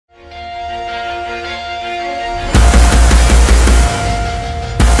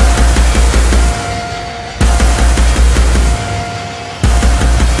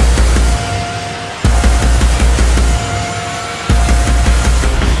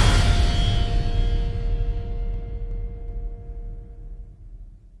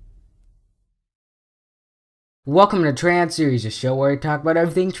Welcome to Trans Series, a show where I talk about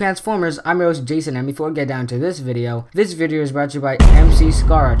everything Transformers. I'm your host Jason, and before we get down to this video is brought to you by MC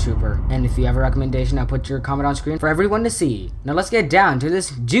Scara Trooper. And if you have a recommendation, I'll put your comment on screen for everyone to see. Now let's get down to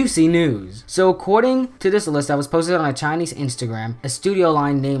this juicy news. So according to this list that was posted on a Chinese Instagram, a studio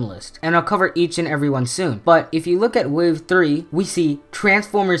line name list, and I'll cover each and every one soon. But if you look at Wave 3, we see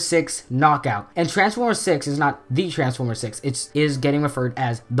Transformers 6 Knockout. And Transformers 6 is not the Transformers 6, it is getting referred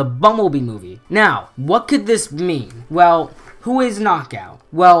as the Bumblebee Movie. Now, what could this mean? Well, who is Knockout?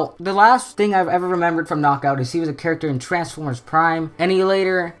 Well, the last thing I've ever remembered from Knockout is he was a character in Transformers Prime, and he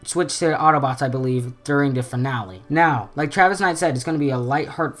later switched to Autobots, I believe, during the finale. Now, like Travis Knight said, it's going to be a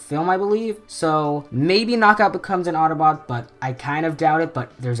lighthearted film, I believe, so maybe Knockout becomes an Autobot, but I kind of doubt it,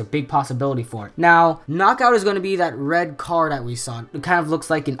 but there's a big possibility for it. Now, Knockout is going to be that red car that we saw. It kind of looks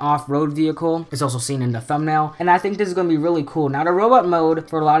like an off-road vehicle. It's also seen in the thumbnail, and I think this is going to be really cool. Now, the robot mode,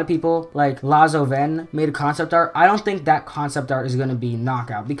 for a lot of people, like Lazo Ven made a concept art. I don't think that concept art is going to be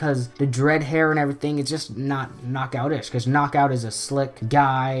Knockout, because the dread hair and everything, it's just not Knockout-ish, because Knockout is a slick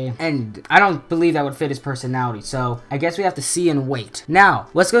guy, and I don't believe that would fit his personality, so I guess we have to see and wait. Now,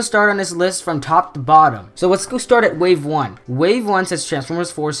 let's go start on this list from top to bottom. So let's go start at Wave 1. Wave 1 says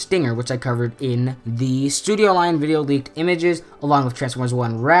Transformers 4 Stinger, which I covered in the Studio Line video leaked images, along with Transformers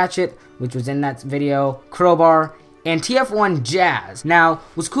 1 Ratchet, which was in that video, Crowbar, and TF1 Jazz. Now,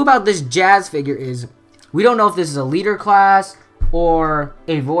 what's cool about this Jazz figure is we don't know if this is a leader class or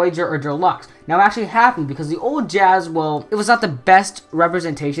a Voyager or Deluxe. Now, I'm actually happy because the old Jazz, well, it was not the best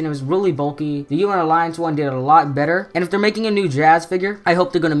representation. It was really bulky. The UN Alliance one did a lot better. And if they're making a new Jazz figure, I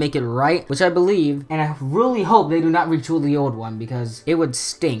hope they're going to make it right, which I believe. And I really hope they do not retool the old one, because it would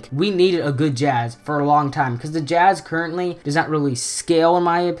stink. We needed a good Jazz for a long time, because the Jazz currently does not really scale, in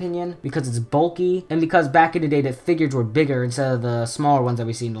my opinion, because it's bulky, and because back in the day the figures were bigger instead of the smaller ones that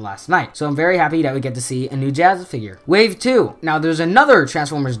we seen the last night. So I'm very happy that we get to see a new Jazz figure. Wave 2. Now, there's another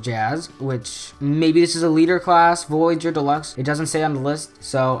Transformers Jazz, which maybe this is a leader class, Voyager Deluxe. It doesn't say on the list,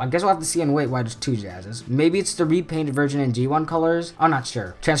 so I guess we'll have to see and wait why there's two Jazzes. Maybe it's the repainted version in G1 colors. I'm not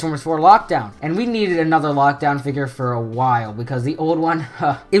sure. Transformers 4 Lockdown. And we needed another Lockdown figure for a while, because the old one,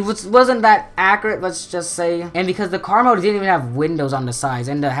 it wasn't that accurate, let's just say. And because the car mode didn't even have windows on the sides,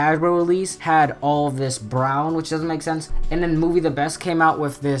 and the Hasbro release had all of this brown, which doesn't make sense. And then Movie the Best came out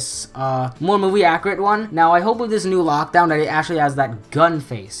with this more movie accurate one. Now, I hope with this new Lockdown that it actually has that gun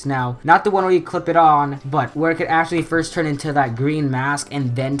face. Now, not the one where you clip it on, but where it could actually first turn into that green mask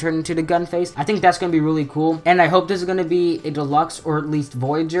and then turn into the gun face. I think that's going to be really cool, and I hope this is going to be a Deluxe or at least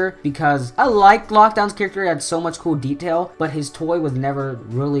Voyager, because I liked Lockdown's character. He had so much cool detail, but his toy was never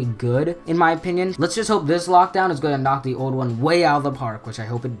really good, in my opinion. Let's just hope this Lockdown is going to knock the old one way out of the park, which I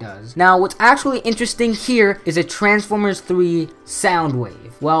hope it does. Now, what's actually interesting here is a Transformers 3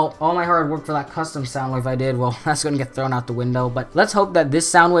 Soundwave. Well, all my hard work for that custom Soundwave I did, well, that's going to get thrown out the window, but let's hope that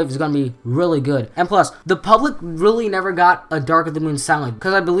this Soundwave is going to be really good. And plus, the public really never got a Dark of the Moon Soundwave,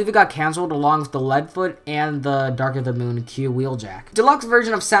 because I believe it got canceled along with the Leadfoot and the Dark of the Moon Q Wheeljack. Deluxe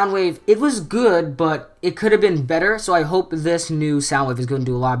version of Soundwave, it was good, but it could have been better, so I hope this new Soundwave is going to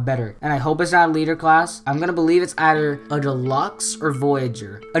do a lot better. And I hope it's not a leader class. I'm going to believe it's either a Deluxe or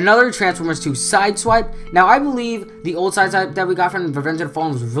Voyager. Another Transformers 2 Sideswipe. Now, I believe the old Sideswipe that we got from Revenge of the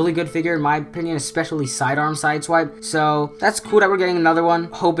Fallen was a really good figure, in my opinion, especially Sidearm Sideswipe. So, that's cool that we're getting another one.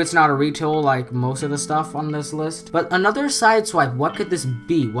 Hope it's not a retool like most of the stuff on this list. But another Sideswipe, what could this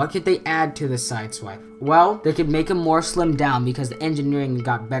be? What could they add to this Sideswipe? Well, they could make him more slimmed down, because the engineering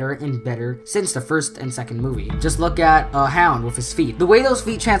got better and better since the first and second movie. Just look at Hound with his feet. The way those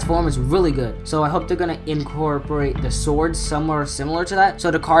feet transform is really good, so I hope they're going to incorporate the swords somewhere similar to that, so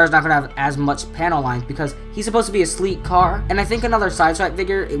the car is not going to have as much panel lines, because he's supposed to be a sleek car. And I think another Sideswipe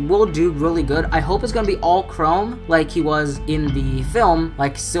figure, it will do really good. I hope it's going to be all chrome like he was in the film,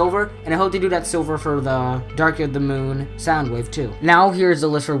 like silver, and I hope they do that silver for the Dark of the Moon Soundwave too. Now here's the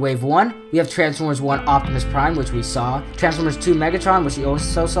list for Wave 1. We have Transformers 1 Optimus Prime, which we saw, Transformers 2 Megatron, which we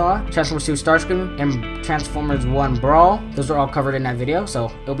also saw, Transformers 2 Starscream, and Transformers 1 Brawl. Those are all covered in that video, so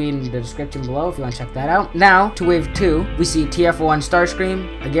it'll be in the description below if you want to check that out. Now, to Wave 2, we see TF1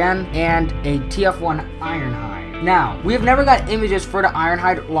 Starscream again, and a TF1 Ironhide. Now, we have never got images for the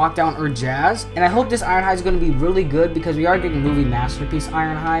Ironhide, Lockdown, or Jazz, and I hope this Ironhide is going to be really good, because we are getting movie masterpiece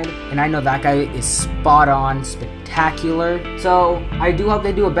Ironhide, and I know that guy is spot on, spectacular. So I do hope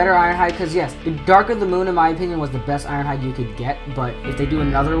they do a better Ironhide, because yes, the Dark of the Moon, in my opinion, was the best Ironhide you could get, but if they do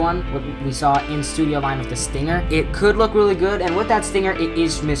another one, what we saw in Studio Line with the Stinger, it could look really good, and with that Stinger, it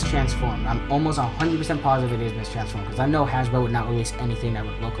is mistransformed. I'm almost 100% positive it is mistransformed, because I know Hasbro would not release anything that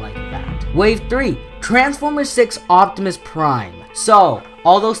would look like that. Wave 3, Transformers 6 Optimus Prime. So,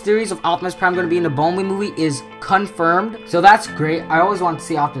 all those theories of Optimus Prime going to be in the Bumblebee movie is confirmed. So that's great. I always want to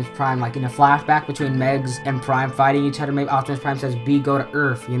see Optimus Prime like in a flashback between Megs and Prime fighting each other. Maybe Optimus Prime says, "B, go to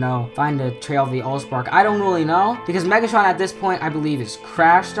Earth," you know, find the trail of the Allspark. I don't really know, because Megatron at this point, I believe, is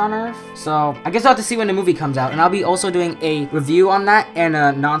crashed on Earth. So I guess I'll have to see when the movie comes out, and I'll be also doing a review on that and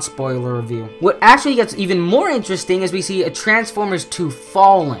a non-spoiler review. What actually gets even more interesting is we see a Transformers 2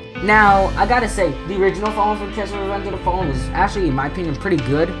 Fallen. Now, I gotta say, the original Fallen from Transformers Revenge of the Fallen was actually, in my opinion, pretty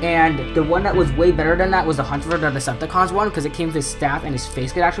good, and the one that was way better than that was the Hunt for the Decepticons one, because it came with his staff and his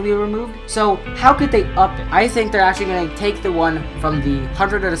face could actually be removed. So how could they up it? I think they're actually going to take the one from the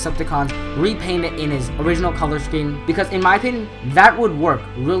Hunt for the Decepticons, repaint it in his original color scheme, because in my opinion, that would work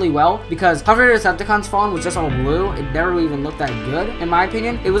really well, because Hunt for the Decepticons Fallen was just all blue. It never even looked that good, in my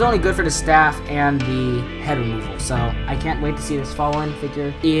opinion. It was only good for the staff and the head removal, so I can't wait to see this Fallen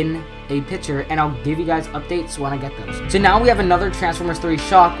figure in a picture, and I'll give you guys updates when I get those. So now we have another Transformers 3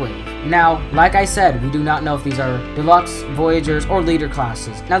 Shockwave. Now, like I said, we do not know if these are Deluxe, Voyagers, or Leader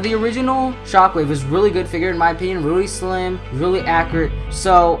classes. Now, the original Shockwave is really good figure in my opinion, really slim, really accurate,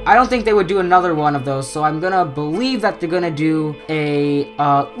 so I don't think they would do another one of those, so I'm gonna believe that they're gonna do a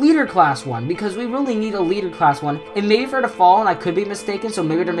Leader class one, because we really need a Leader class one, and maybe for the Fallen, I could be mistaken, so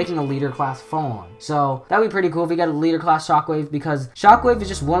maybe they're making a Leader class Fallen. So that'd be pretty cool if we get a Leader class Shockwave, because Shockwave is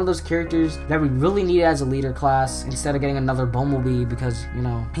just one of those characters that we really need as a Leader class instead of getting another Bumblebee, because, you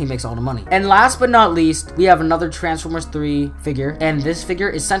know, he makes all the money. And last but not least, we have another Transformers 3 figure, and this figure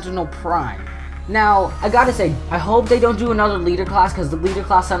is Sentinel Prime. Now, I gotta say, I hope they don't do another Leader class, because the Leader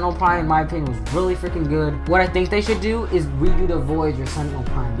class Sentinel Prime, in my opinion, was really freaking good. What I think they should do is redo the Voyager Sentinel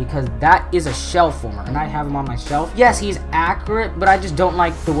Prime, because that is a shell former, and I have him on my shelf. Yes, he's accurate, but I just don't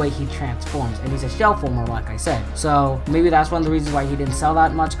like the way he transforms, and he's a shell former, like I said. So, maybe that's one of the reasons why he didn't sell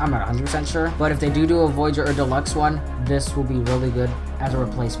that much. I'm not 100% sure, but if they do a Voyager or Deluxe one, this will be really good as a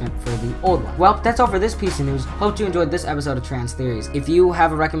replacement for the old one. Well, that's all for this piece of news. Hope you enjoyed this episode of Trans Theories. If you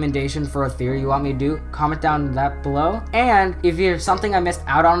have a recommendation for a theory you want me to do, comment down that below. And if there's something I missed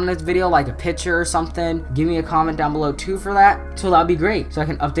out on in this video, like a picture or something, give me a comment down below too for that. So that'd be great, so I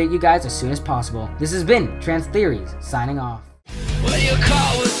can update you guys as soon as possible. This has been Trans Theories, signing off. When you're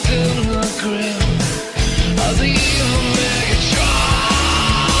caught within the grip of the evil